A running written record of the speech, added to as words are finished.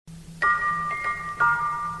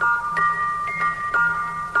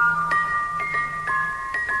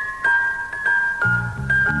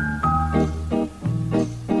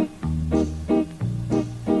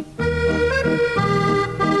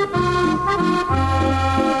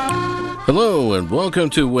Hello and welcome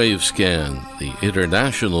to Wavescan, the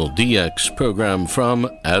international DX program from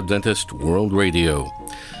Adventist World Radio.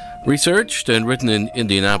 Researched and written in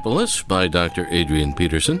Indianapolis by Dr. Adrian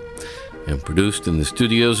Peterson and produced in the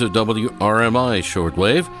studios of WRMI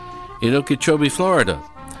Shortwave in Okeechobee, Florida.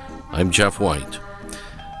 I'm Jeff White.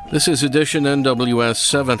 This is edition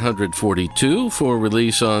nws742 for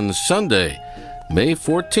release on Sunday, May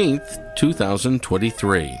 14th,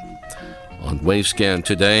 2023. On Wavescan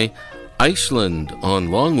today, Iceland on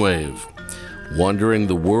longwave, Wandering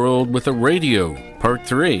the World with a Radio, Part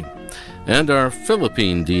 3, and our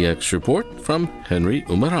Philippine DX Report from Henry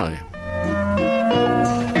Umaray.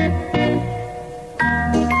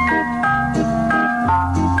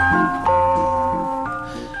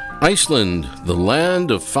 Iceland, the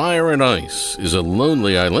land of fire and ice, is a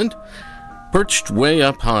lonely island perched way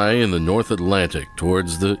up high in the North Atlantic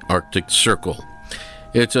towards the Arctic Circle.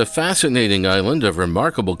 It's a fascinating island of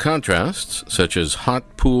remarkable contrasts, such as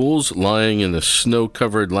hot pools lying in a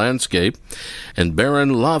snow-covered landscape and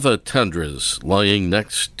barren lava tundras lying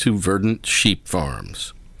next to verdant sheep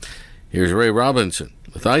farms. Here's Ray Robinson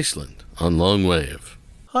with Iceland on longwave.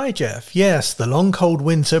 Hi Jeff. Yes, the long cold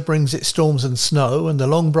winter brings its storms and snow, and the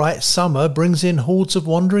long bright summer brings in hordes of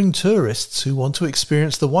wandering tourists who want to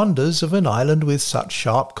experience the wonders of an island with such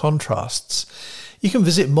sharp contrasts. You can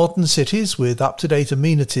visit modern cities with up-to-date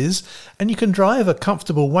amenities, and you can drive a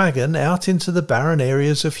comfortable wagon out into the barren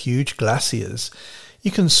areas of huge glaciers.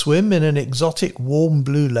 You can swim in an exotic warm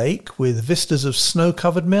blue lake with vistas of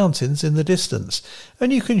snow-covered mountains in the distance,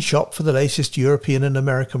 and you can shop for the latest European and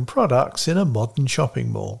American products in a modern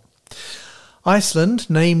shopping mall. Iceland,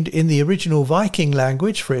 named in the original Viking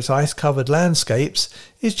language for its ice-covered landscapes,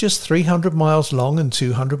 is just 300 miles long and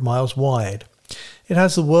 200 miles wide. It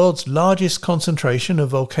has the world's largest concentration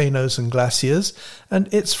of volcanoes and glaciers, and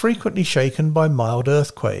it's frequently shaken by mild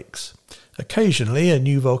earthquakes. Occasionally, a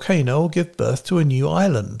new volcano will give birth to a new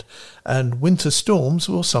island, and winter storms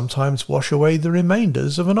will sometimes wash away the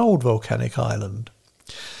remainders of an old volcanic island.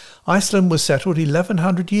 Iceland was settled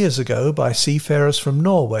 1100 years ago by seafarers from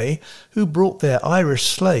Norway who brought their Irish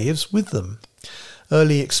slaves with them.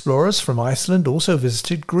 Early explorers from Iceland also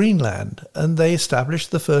visited Greenland, and they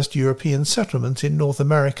established the first European settlement in North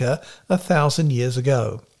America 1,000 years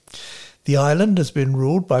ago. The island has been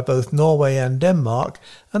ruled by both Norway and Denmark,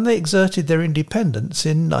 and they exerted their independence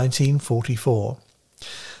in 1944.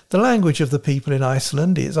 The language of the people in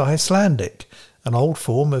Iceland is Icelandic, an old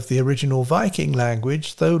form of the original Viking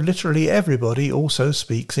language, though literally everybody also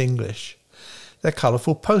speaks English. Their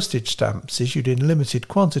colourful postage stamps, issued in limited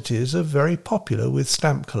quantities, are very popular with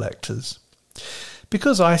stamp collectors.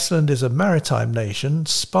 Because Iceland is a maritime nation,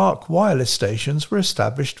 Spark wireless stations were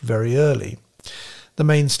established very early. The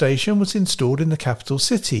main station was installed in the capital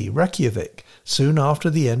city, Reykjavik, soon after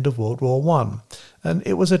the end of World War I, and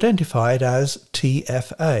it was identified as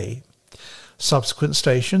TFA. Subsequent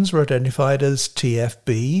stations were identified as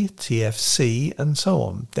TFB, TFC, and so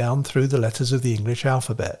on, down through the letters of the English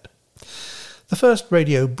alphabet. The first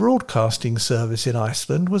radio broadcasting service in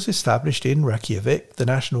Iceland was established in Reykjavik, the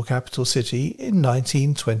national capital city, in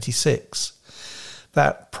 1926.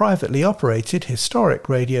 That privately operated historic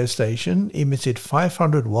radio station emitted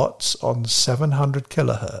 500 watts on 700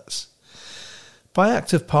 kilohertz. By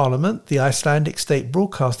Act of Parliament, the Icelandic State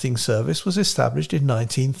Broadcasting Service was established in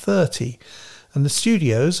 1930, and the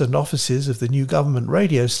studios and offices of the new government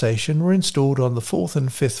radio station were installed on the 4th and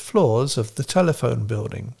 5th floors of the telephone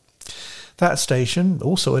building. That station,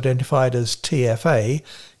 also identified as TFA,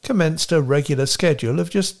 commenced a regular schedule of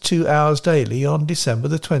just 2 hours daily on December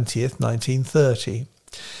the 20th, 1930.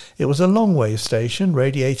 It was a longwave station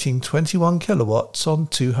radiating 21 kilowatts on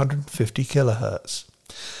 250 kilohertz.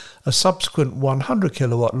 A subsequent 100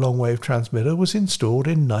 kilowatt longwave transmitter was installed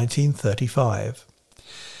in 1935.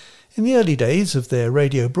 In the early days of their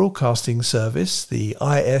radio broadcasting service, the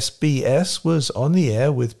ISBS was on the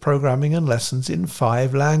air with programming and lessons in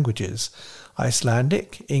 5 languages: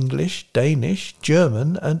 Icelandic, English, Danish,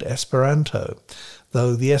 German, and Esperanto,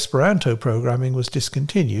 though the Esperanto programming was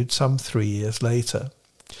discontinued some 3 years later.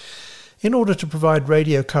 In order to provide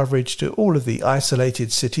radio coverage to all of the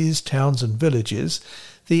isolated cities, towns, and villages,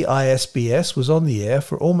 the ISBS was on the air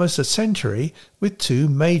for almost a century with 2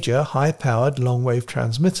 major high-powered longwave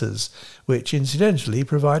transmitters, which incidentally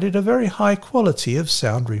provided a very high quality of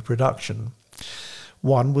sound reproduction.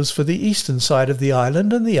 One was for the eastern side of the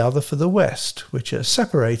island and the other for the west, which are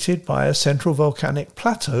separated by a central volcanic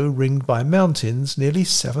plateau ringed by mountains nearly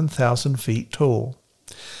 7,000 feet tall.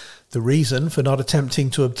 The reason for not attempting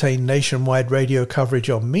to obtain nationwide radio coverage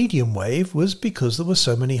on medium wave was because there were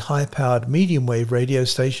so many high-powered medium wave radio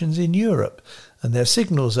stations in Europe, and their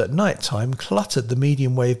signals at night time cluttered the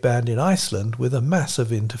medium wave band in Iceland with a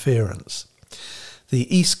massive interference.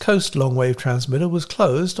 The East Coast longwave transmitter was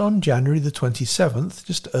closed on January the 27th,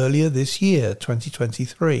 just earlier this year,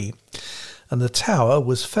 2023, and the tower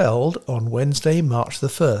was felled on Wednesday, March the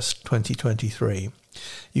 1st, 2023.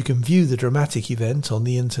 You can view the dramatic event on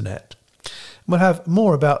the internet. We'll have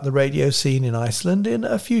more about the radio scene in Iceland in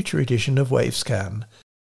a future edition of Wavescan.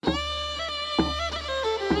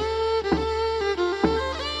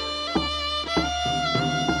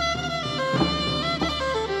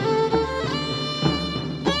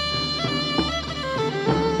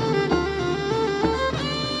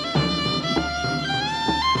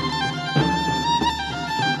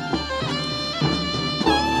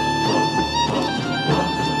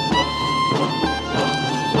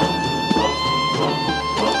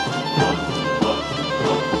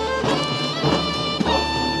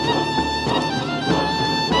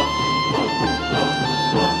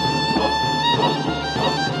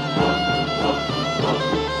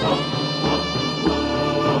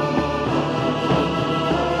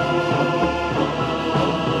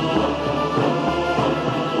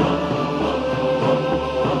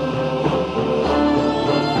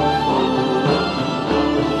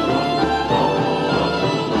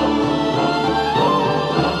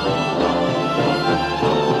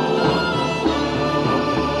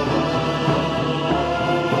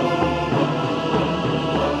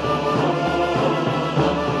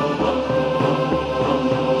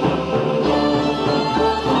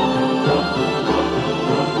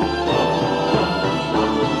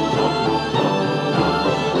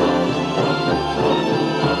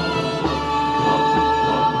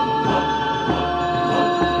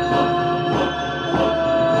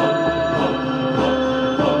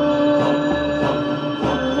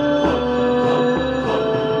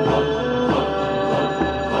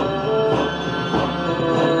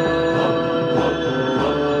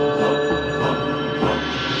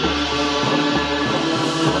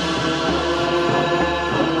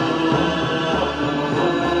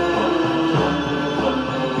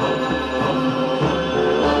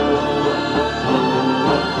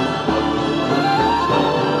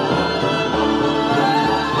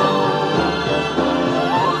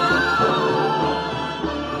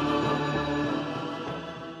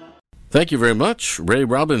 Thank you very much, Ray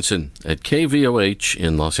Robinson at KVOH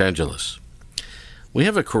in Los Angeles. We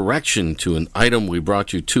have a correction to an item we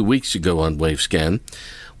brought you 2 weeks ago on Wavescan.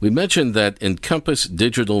 We mentioned that Encompass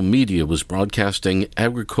Digital Media was broadcasting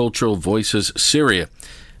Agricultural Voices Syria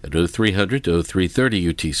at 0300 to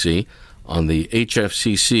 0330 UTC on the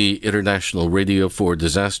HFCC International Radio for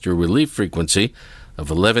Disaster Relief frequency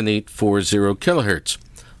of 11840 kHz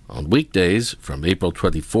on weekdays from April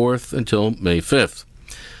 24th until May 5th.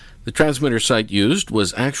 The transmitter site used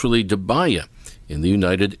was actually Dubai in the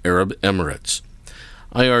United Arab Emirates.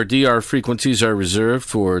 IRDR frequencies are reserved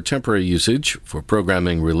for temporary usage for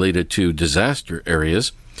programming related to disaster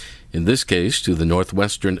areas, in this case to the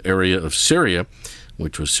northwestern area of Syria,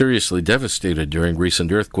 which was seriously devastated during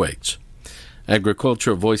recent earthquakes.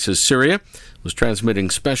 Agricultural Voices Syria was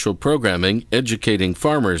transmitting special programming educating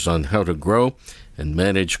farmers on how to grow and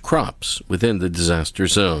manage crops within the disaster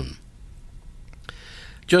zone.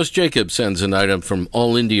 Jost Jacob sends an item from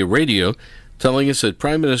All India Radio telling us that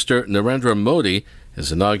Prime Minister Narendra Modi has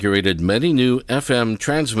inaugurated many new FM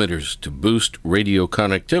transmitters to boost radio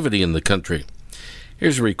connectivity in the country.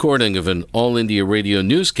 Here's a recording of an All India Radio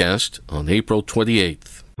newscast on April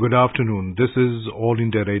 28th. Good afternoon. This is All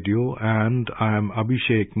India Radio and I am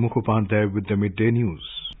Abhishek Mukhopadhyay with the Midday News.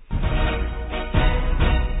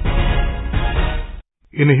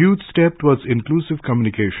 In a huge step towards inclusive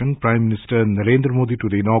communication, Prime Minister Narendra Modi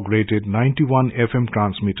today inaugurated 91 FM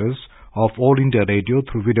transmitters of All India Radio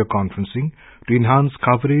through video conferencing to enhance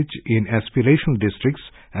coverage in aspirational districts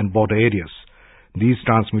and border areas. These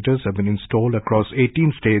transmitters have been installed across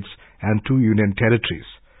 18 states and 2 union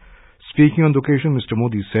territories. Speaking on the occasion, Mr.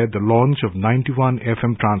 Modi said the launch of 91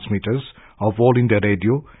 FM transmitters of All India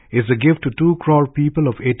Radio is a gift to 2 crore people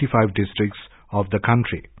of 85 districts of the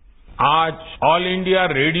country. आज all India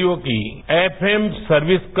radio की FM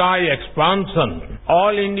service का expansion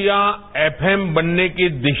all India FM बनने की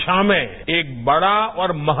दिशा में एक बड़ा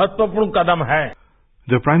और महत्वपूर्ण कदम है.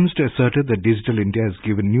 The Prime Minister asserted that Digital India has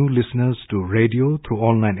given new listeners to radio through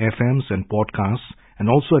online FMs and podcasts and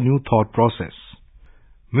also a new thought process.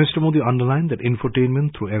 Mr. Modi underlined that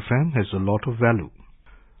infotainment through FM has a lot of value.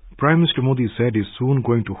 Prime Minister Modi said he is soon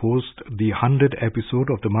going to host the 100th episode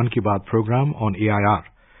of the Mann Ki Baat program on AIR.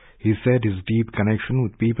 He said his deep connection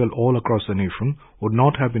with people all across the nation would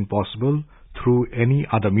not have been possible through any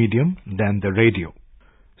other medium than the radio.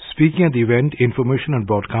 Speaking at the event, Information and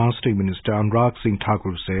Broadcasting Minister Anurag Singh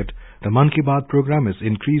Thakur said the Man Ki Baat program has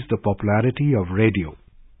increased the popularity of radio.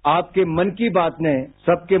 आपके मन की बात ने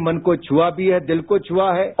सबके मन को छुआ भी है, दिल को छुआ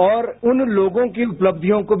है और उन लोगों की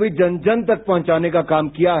उपलब्धियों को भी जन जन तक पहुंचाने का काम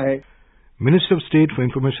किया है. Minister of State for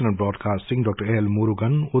Information and Broadcasting Dr. L.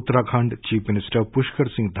 Murugan, Uttarakhand Chief Minister Pushkar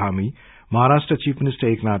Singh Dhami, Maharashtra Chief Minister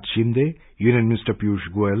Eknath Shinde, Union Minister Piyush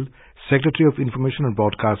Goyal, Secretary of Information and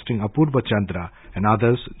Broadcasting Apurva Chandra and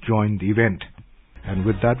others joined the event. And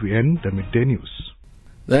with that we end the midday news.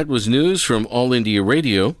 That was news from All India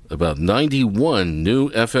Radio about 91 new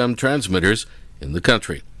FM transmitters in the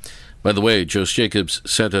country. By the way, Jose Jacobs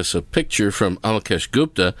sent us a picture from Alkesh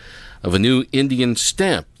Gupta of a new Indian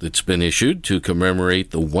stamp that's been issued to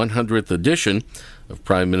commemorate the 100th edition of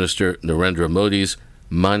Prime Minister Narendra Modi's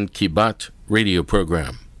Man Ki Baat radio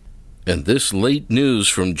program. And this late news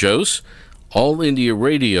from Jose, All India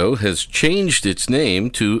Radio has changed its name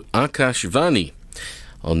to Akashwani.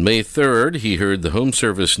 On May 3rd, he heard the Home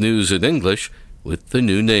Service news in English with the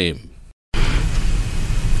new name.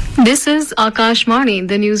 This is Akashwani,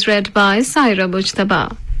 the news read by Saira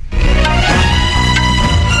Mujtaba.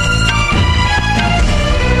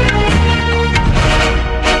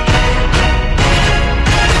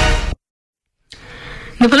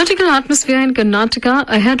 The political atmosphere in Karnataka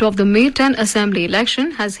ahead of the May 10 Assembly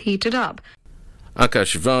election has heated up.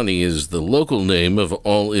 Akashvani is the local name of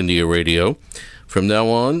All India Radio. From now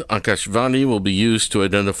on, Akashvani will be used to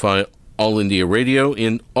identify All India Radio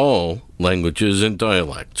in all languages and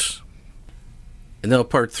dialects. And now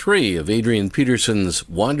part 3 of Adrian Peterson's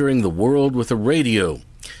Wandering the World with a Radio.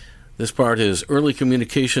 This part is early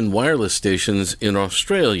communication wireless stations in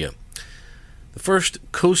Australia. The first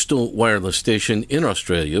coastal wireless station in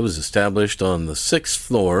Australia was established on the 6th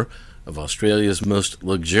floor of Australia's most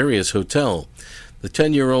luxurious hotel, the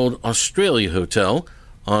 10-year-old Australia Hotel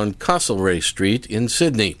on Castlereagh Street in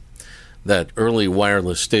Sydney. That early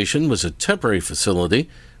wireless station was a temporary facility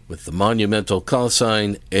with the monumental call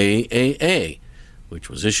sign AAA, which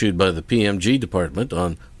was issued by the PMG department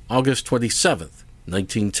on August 27th,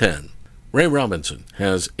 1910. Ray Robinson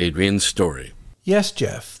has Adrian's story. Yes,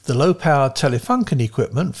 Jeff, the low-power Telefunken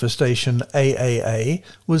equipment for station AAA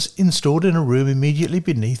was installed in a room immediately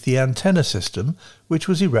beneath the antenna system, which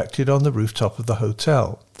was erected on the rooftop of the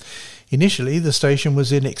hotel. Initially, the station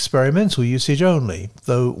was in experimental usage only,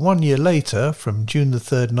 though 1 year later, from June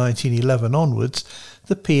 3rd, 1911 onwards,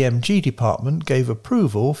 the PMG department gave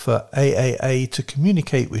approval for AAA to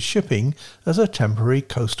communicate with shipping as a temporary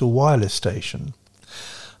coastal wireless station.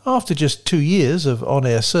 After just 2 years of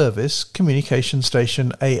on-air service, communication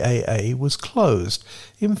station AAA was closed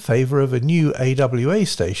in favour of a new AWA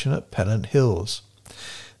station at Pennant Hills.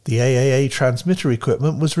 The AAA transmitter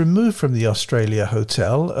equipment was removed from the Australia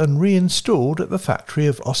Hotel and reinstalled at the factory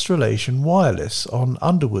of Australasian Wireless on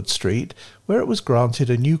Underwood Street, where it was granted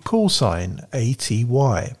a new call sign,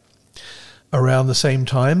 ATY. Around the same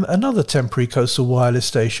time, another temporary coastal wireless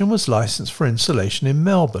station was licensed for installation in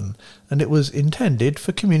Melbourne, and it was intended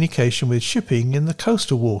for communication with shipping in the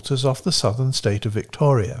coastal waters off the southern state of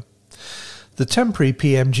Victoria. The temporary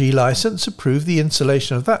PMG licence approved the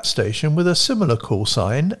installation of that station with a similar call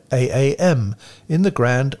sign, AAM, in the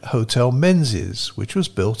Grand Hotel Menzies, which was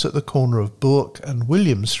built at the corner of Bourke and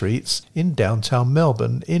William Streets in downtown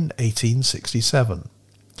Melbourne in 1867.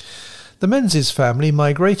 The Menzies family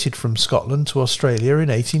migrated from Scotland to Australia in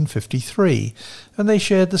 1853, and they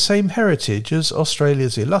shared the same heritage as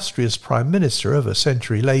Australia's illustrious Prime Minister of a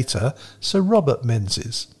century later, Sir Robert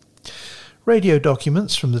Menzies. Radio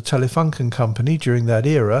documents from the Telefunken Company during that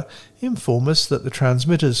era inform us that the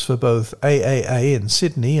transmitters for both AAA in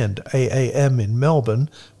Sydney and AAM in Melbourne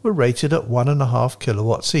were rated at 1.5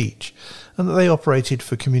 kilowatts each, and that they operated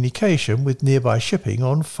for communication with nearby shipping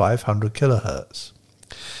on 500 kilohertz.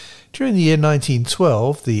 During the year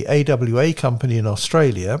 1912, the AWA company in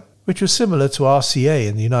Australia, which was similar to RCA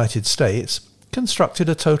in the United States, constructed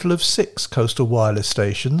a total of 6 coastal wireless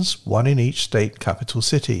stations, 1 in each state capital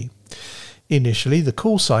city. Initially, the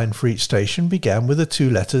call sign for each station began with the 2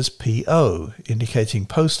 letters PO, indicating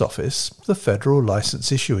Post Office, the federal license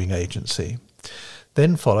issuing agency.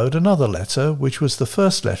 Then followed another letter, which was the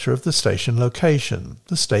first letter of the station location,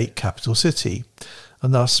 the state capital city,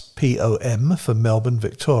 and thus POM for Melbourne,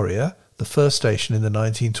 Victoria, the first station in the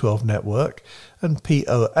 1912 network, and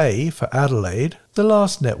POA for Adelaide, the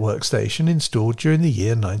last network station installed during the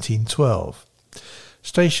year 1912.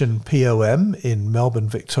 Station POM in Melbourne,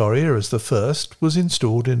 Victoria as the first was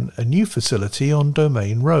installed in a new facility on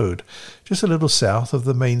Domain Road, just a little south of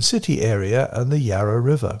the main city area and the Yarra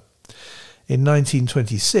River. In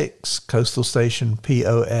 1926, coastal station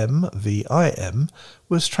POM-VIM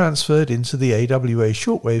was transferred into the AWA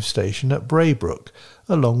shortwave station at Braybrook,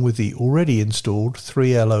 along with the already installed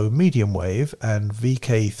 3LO medium wave and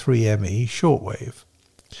VK3ME shortwave.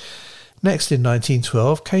 Next in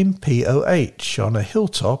 1912 came POH on a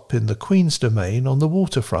hilltop in the Queen's Domain on the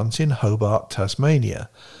waterfront in Hobart, Tasmania,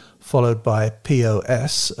 followed by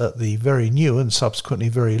POS at the very new and subsequently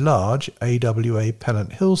very large AWA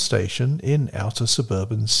Pennant Hill station in outer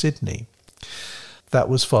suburban Sydney. That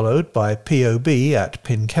was followed by POB at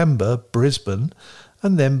Pinkenba, Brisbane,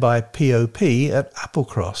 and then by POP at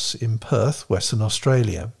Applecross in Perth, Western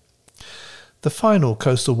Australia. The final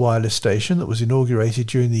coastal wireless station that was inaugurated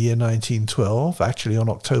during the year 1912, actually on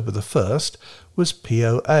October the 1st, was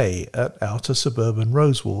POA at outer suburban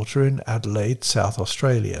Rosewater in Adelaide, South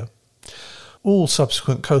Australia. All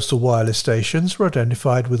subsequent coastal wireless stations were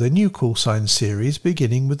identified with a new call sign series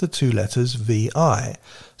beginning with the two letters VI,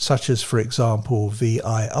 such as, for example, VII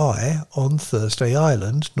on Thursday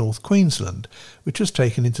Island, North Queensland, which was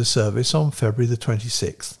taken into service on February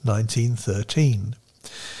 26, 1913.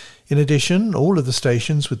 In addition, all of the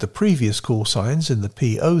stations with the previous call signs in the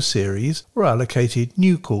PO series were allocated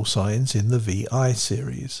new call signs in the VI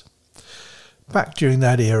series. Back during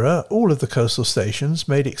that era, all of the coastal stations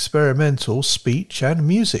made experimental speech and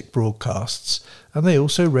music broadcasts, and they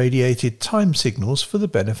also radiated time signals for the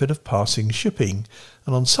benefit of passing shipping,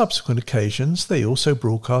 and on subsequent occasions they also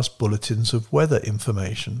broadcast bulletins of weather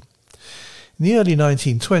information. In the early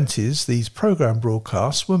 1920s, these program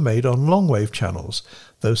broadcasts were made on longwave channels,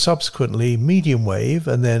 though subsequently medium wave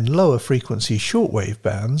and then lower frequency shortwave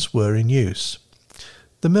bands were in use.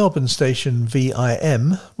 The Melbourne station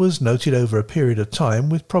VIM was noted over a period of time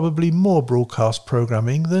with probably more broadcast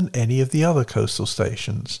programming than any of the other coastal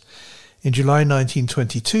stations. In July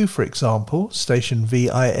 1922, for example, station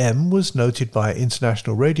VIM was noted by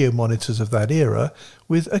international radio monitors of that era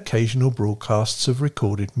with occasional broadcasts of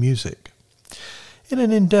recorded music. In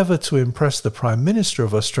an endeavour to impress the Prime Minister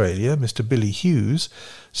of Australia, Mr. Billy Hughes,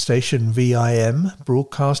 station VIM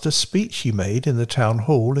broadcast a speech he made in the town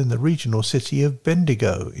hall in the regional city of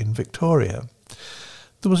Bendigo in Victoria.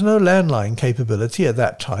 There was no landline capability at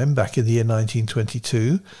that time back in the year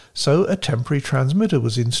 1922, so a temporary transmitter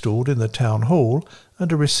was installed in the town hall and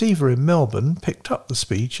a receiver in Melbourne picked up the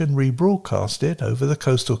speech and rebroadcast it over the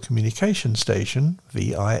coastal communication station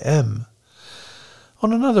VIM.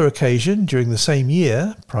 On another occasion, during the same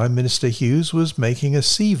year, Prime Minister Hughes was making a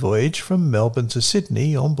sea voyage from Melbourne to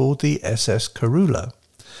Sydney on board the SS Karula.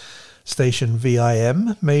 Station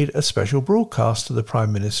VIM made a special broadcast to the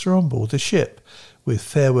Prime Minister on board the ship, with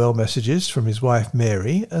farewell messages from his wife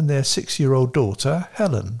Mary and their 6-year-old daughter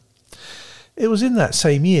Helen. It was in that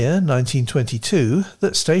same year, 1922,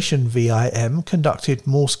 that station VIM conducted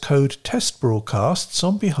Morse code test broadcasts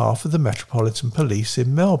on behalf of the Metropolitan Police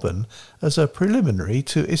in Melbourne as a preliminary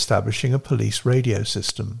to establishing a police radio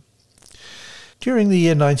system. During the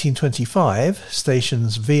year 1925,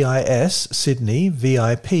 stations VIS Sydney,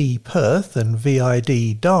 VIP Perth and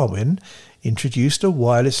VID Darwin introduced a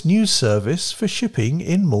wireless news service for shipping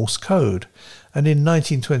in Morse code, and in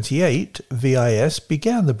 1928 VIS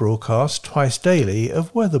began the broadcast twice daily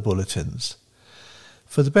of weather bulletins.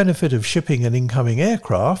 For the benefit of shipping and incoming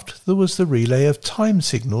aircraft, there was the relay of time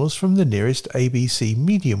signals from the nearest ABC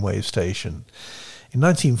medium wave station. In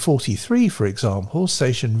 1943, for example,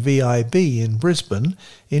 station VIB in Brisbane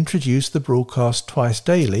introduced the broadcast twice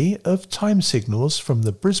daily of time signals from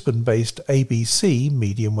the Brisbane-based ABC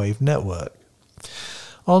medium wave network.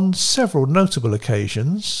 On several notable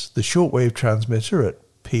occasions, the shortwave transmitter at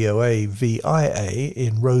POA VIA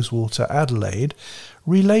in Rosewater, Adelaide,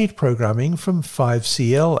 relayed programming from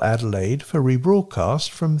 5CL Adelaide for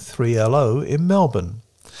rebroadcast from 3LO in Melbourne.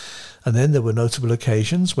 And then there were notable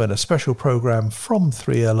occasions when a special program from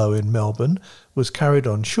 3LO in Melbourne was carried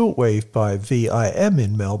on shortwave by VIM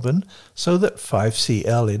in Melbourne so that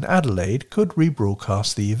 5CL in Adelaide could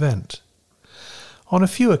rebroadcast the event. On a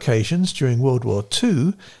few occasions during World War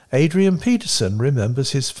II, Adrian Peterson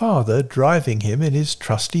remembers his father driving him in his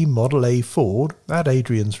trusty Model A Ford, at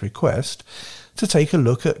Adrian's request, to take a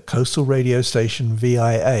look at coastal radio station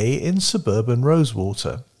VIA in suburban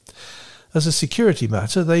Rosewater. As a security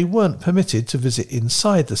matter, they weren't permitted to visit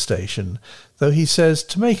inside the station, though he says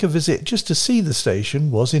to make a visit just to see the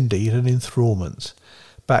station was indeed an enthrallment.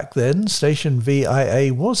 Back then, station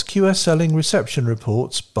VIA was QSLing reception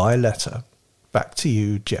reports by letter. Back to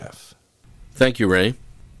you, Jeff. Thank you, Ray.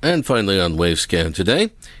 And finally on Wavescan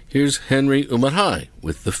today, here's Henry Umarhai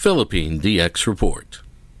with the Philippine DX Report.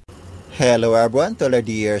 Hello everyone, to our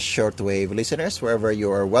dear shortwave listeners, wherever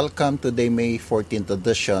you are, welcome to the May 14th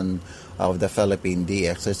edition of the Philippine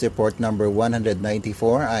DX Report number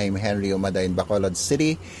 194. I'm Henry Umada in Bacolod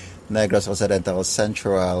City, Negros Occidental,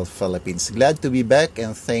 Central Philippines. Glad to be back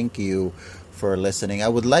and thank you for listening. I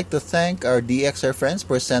would like to thank our DXR friends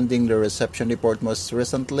for sending the reception report most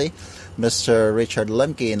recently. Mr. Richard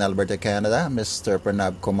Lemke in Alberta, Canada, Mr.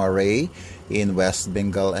 Pranab Kumare in West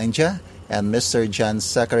Bengal, India, and Mr. John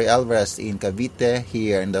Zachary Alvarez in Cavite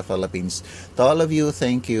here in the Philippines. To all of you,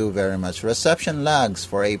 thank you very much. Reception lags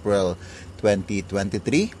for April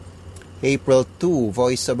 2023. April 2,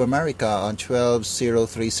 Voice of America on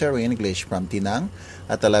 12030 English from Tinang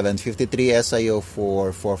at 11:53 SIO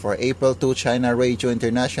 444. April 2, China Radio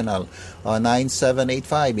International on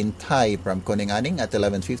 9785 in Thai from Kuninganing at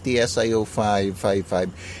 11:50 SIO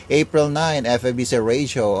 555. April 9, FABC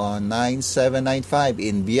Radio on 9795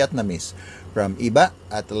 in Vietnamese from Iba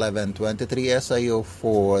at 11:23 SIO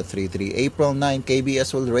 433. April 9,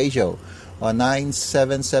 KBS World Radio on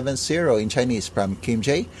 9770 in Chinese from Kim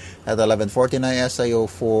Jae at 11:49 SIO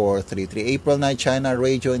 433. April 9, China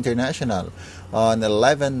Radio International on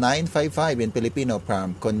 11955 in Filipino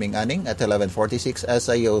from Kunming Aning at 11:46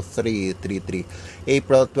 SIO 333.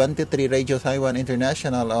 April 23, Radio Taiwan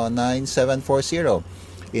International on 9740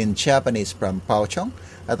 in Japanese from Paochong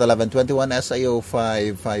at 11:21 SIO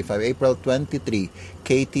 555. April 23,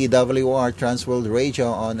 KTWR Transworld Radio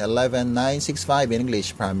on 11965 in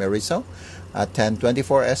English from Meriso at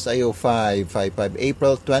 10:24 SIO 555.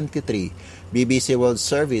 April 23, BBC World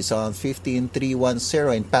Service on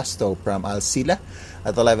 15310 in Pasto from Alsila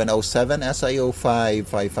at 11:07 SIO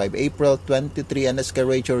 555. April 23, NSK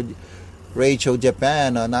Radio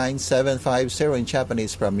Japan on 9750 in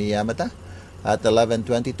Japanese from Miyamata at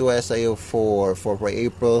 11:22 SIO 444.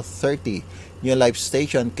 April 30, New Life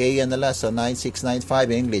Station KNLS on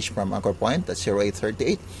 9695 in English from Anchor Point at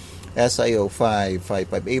 0838 SIO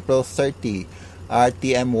 555. April 30,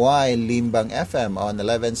 RTMY Limbang FM on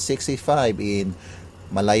 1165 in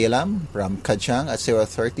Malayalam from Kajang at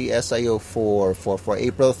 030 SIO 444.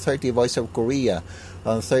 April 30, Voice of Korea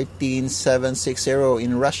on 13760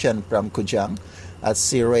 in Russian from Kujang at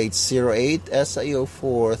 0808 SIO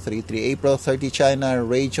 433. April 30, China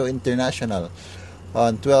Radio International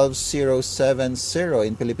on 12070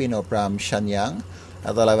 in Filipino from Shenyang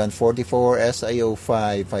at 1144 SIO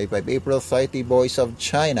 555. April 30, Voice of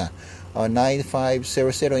China on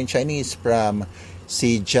 9500 in Chinese from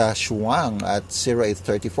Sijiazhuang at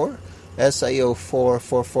 0834 SIO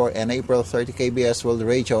 444. And April 30, KBS World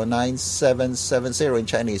Radio 9770 in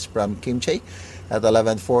Chinese from Kimchi at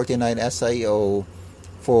 1149 SIO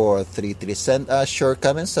 433. Send us your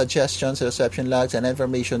comments, suggestions, reception logs, and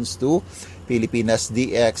informations to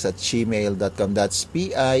filipinasdx@gmail.com. That's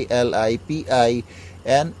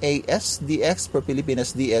PILIPINASDX for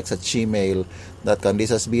filipinasdx@gmail.com. This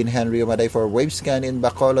has been Henry Umaday for Wavescan in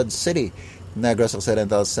Bacolod City, Negros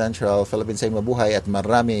Occidental, Central Philippines. Ay mabuhay at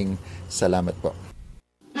maraming salamat po.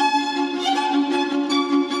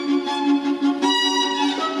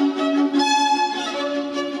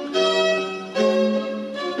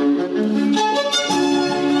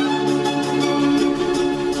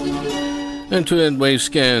 And to end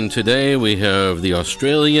Wavescan today, we have the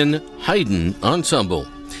Australian Haydn Ensemble.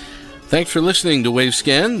 Thanks for listening to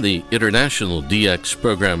Wavescan, the international DX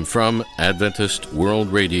program from Adventist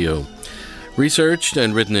World Radio. Researched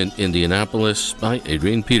and written in Indianapolis by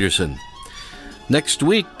Adrian Peterson. Next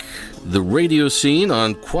week, the radio scene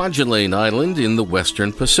on Kwajalein Island in the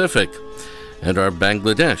Western Pacific, and our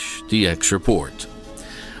Bangladesh DX report.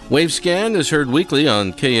 Wavescan is heard weekly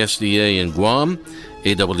on KSDA in Guam,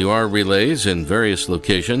 AWR relays in various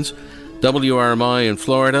locations, WRMI in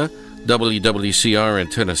Florida, WWCR in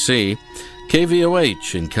Tennessee,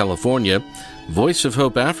 KVOH in California, Voice of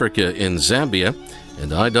Hope Africa in Zambia, and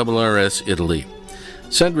IRRS Italy.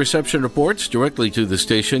 Send reception reports directly to the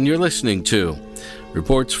station you're listening to.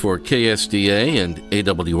 Reports for KSDA and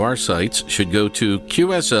AWR sites should go to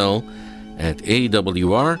qsl@awr.org.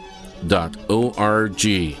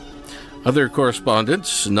 Other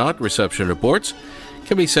correspondence, not reception reports,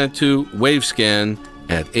 can be sent to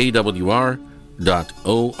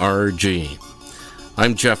wavescan@awr.org.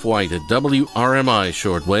 I'm Jeff White at WRMI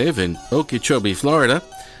Shortwave in Okeechobee, Florida.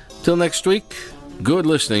 Till next week, good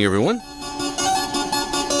listening, everyone.